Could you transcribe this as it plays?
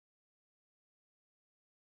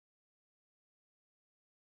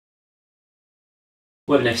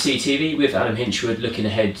Wimbledon FC TV with Adam Hinshelwood, looking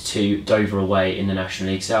ahead to Dover away in the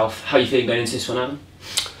National League South. How are you feeling going into this one,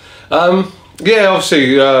 Adam? Yeah,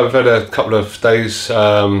 obviously I've had a couple of days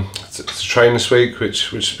to train this week, which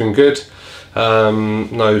has been good.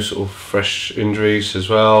 No sort of fresh injuries as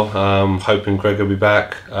well. Hoping Greg will be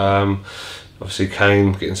back. Obviously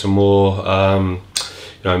Kane getting some more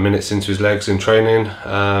minutes into his legs in training.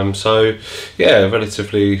 So yeah,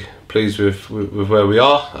 relatively pleased with where we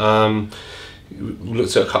are. We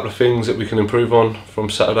looked at a couple of things that we can improve on from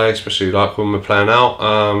Saturday, especially like when we're playing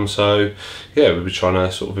out. So yeah, we'll be trying to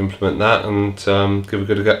sort of implement that and give a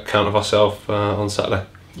good account of ourselves on Saturday.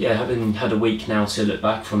 Yeah, having had a week now to look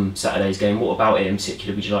back from Saturday's game, what about it in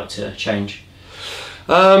particular would you like to change?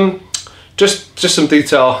 Just some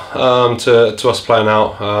detail to us playing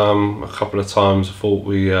out. A couple of times I thought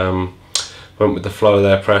we went with the flow of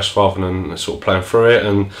their press rather than sort of playing through it,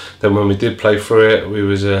 and then when we did play through it, we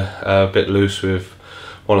was a bit loose with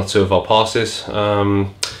one or two of our passes. So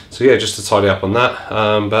yeah, just to tidy up on that.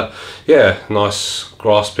 But yeah, nice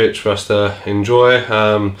grass pitch for us to enjoy.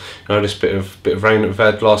 This bit of rain that we've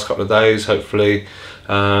had the last couple of days, hopefully,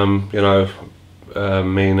 mean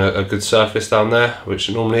a good surface down there, which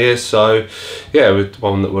it normally is. So yeah,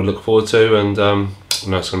 one that we'll look forward to, and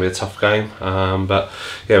it's going to be a tough game, but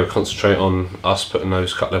yeah, we'll concentrate on us putting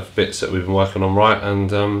those couple of bits that we've been working on right, and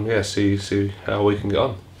yeah, see how we can get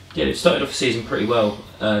on. Yeah, they've started off the season pretty well,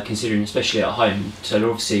 considering, especially at home, so they're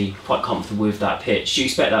obviously quite comfortable with that pitch. Do you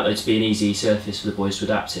expect that though to be an easy surface for the boys to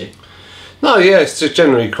adapt to? No, yeah, it's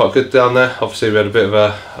generally quite good down there. Obviously we had a bit of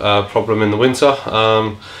a problem in the winter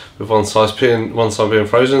with one side being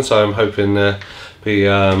frozen, so I'm hoping be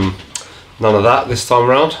none of that this time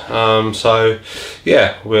around. So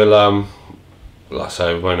yeah, we'll like I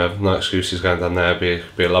say, we won't have no excuses going down there.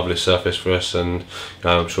 Be a lovely surface for us, and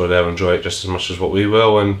I'm sure they'll enjoy it just as much as what we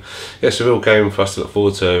will. And yeah, it's a real game for us to look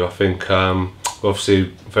forward to. I think we're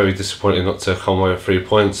obviously very disappointed not to come away with 3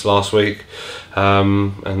 points last week,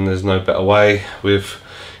 and there's no better way with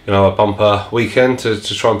a bumper weekend to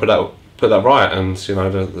try and put that right. And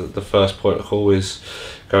the first point of call is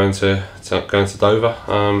going to Dover.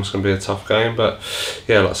 It's going to be a tough game, but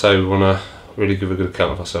yeah, like I say, we want to really give a good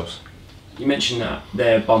account of ourselves. You mentioned that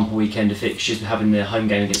their bumper weekend of fixtures, having the home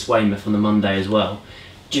game against Weymouth on the Monday as well.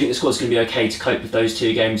 Do you think the squad's going to be okay to cope with those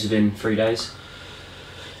 2 games within 3 days?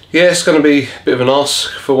 Yeah, it's going to be a bit of an ask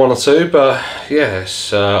for 1 or 2, but yeah,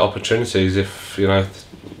 it's opportunities. If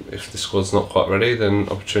the squad's not quite ready, then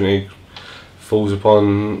opportunity falls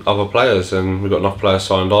upon other players, and we've got enough players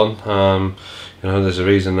signed on. There's a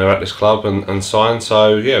reason they're at this club and signed,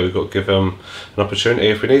 so yeah, we've got to give them an opportunity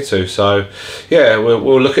if we need to. So yeah,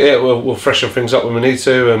 we'll look at it, we'll freshen things up when we need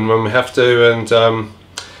to and when we have to, and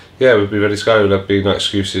yeah, we'll be ready to go. There'll be no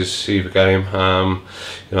excuses either game.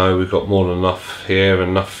 We've got more than enough here and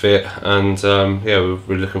enough fit, and yeah, we're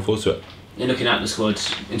really looking forward to it. And looking at the squad,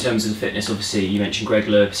 in terms of the fitness, obviously you mentioned Greg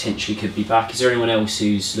Lowe potentially could be back. Is there anyone else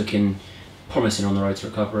who's looking promising on the road to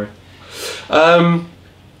recovery?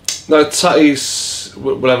 No, Tutty's,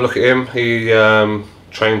 we'll have a look at him. He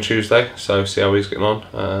trained Tuesday, so see how he's getting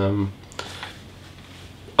on.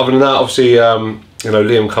 Other than that, obviously,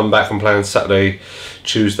 Liam come back and play on Saturday,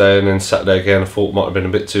 Tuesday, and then Saturday again. I thought might have been a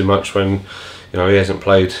bit too much when, he hasn't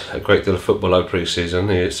played a great deal of football over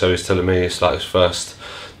pre-season. So he's telling me it's like his first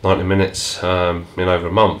 90 minutes in over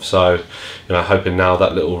a month. So, hoping now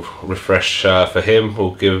that little refresh for him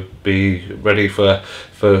will be ready for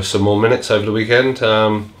some more minutes over the weekend.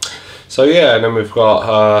 So yeah, and then we've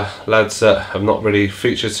got lads that have not really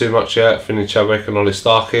featured too much yet. Finney Chadwick and Ollie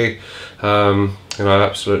Starkey.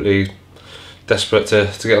 Absolutely desperate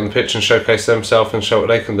to get on the pitch and showcase themselves and show what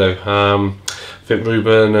they can do. I think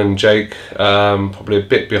Ruben and Jake probably a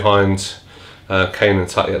bit behind Kane and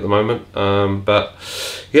Tutty at the moment, but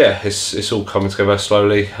yeah, it's all coming together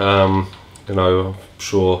slowly. I'm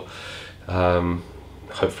sure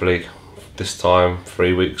hopefully this time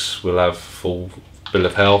 3 weeks we'll have full bill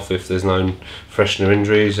of health if there's no fresh new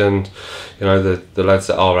injuries, and the lads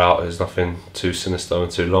that are out, there's nothing too sinister and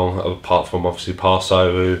too long, apart from obviously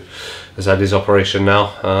Parso, who has had his operation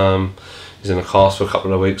now. He's in a cast for a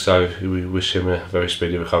couple of weeks, so we wish him a very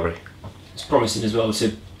speedy recovery. It's promising as well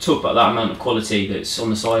to talk about that amount of quality that's on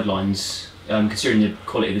the sidelines, considering the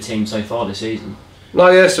quality of the team so far this season. No,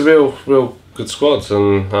 yeah, it's a real good squad,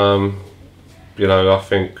 and I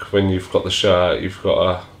think when you've got the shirt, you've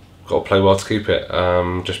got to play well to keep it.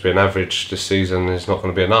 Just being average this season is not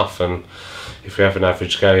going to be enough, and if you have an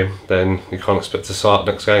average game, then you can't expect to start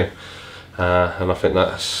next game. And I think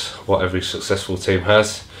that's what every successful team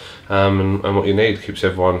has, and what you need. Keeps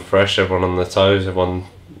everyone fresh, everyone on their toes, everyone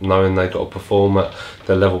knowing they've got to perform at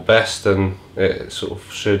their level best, and it sort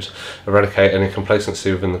of should eradicate any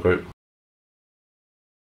complacency within the group.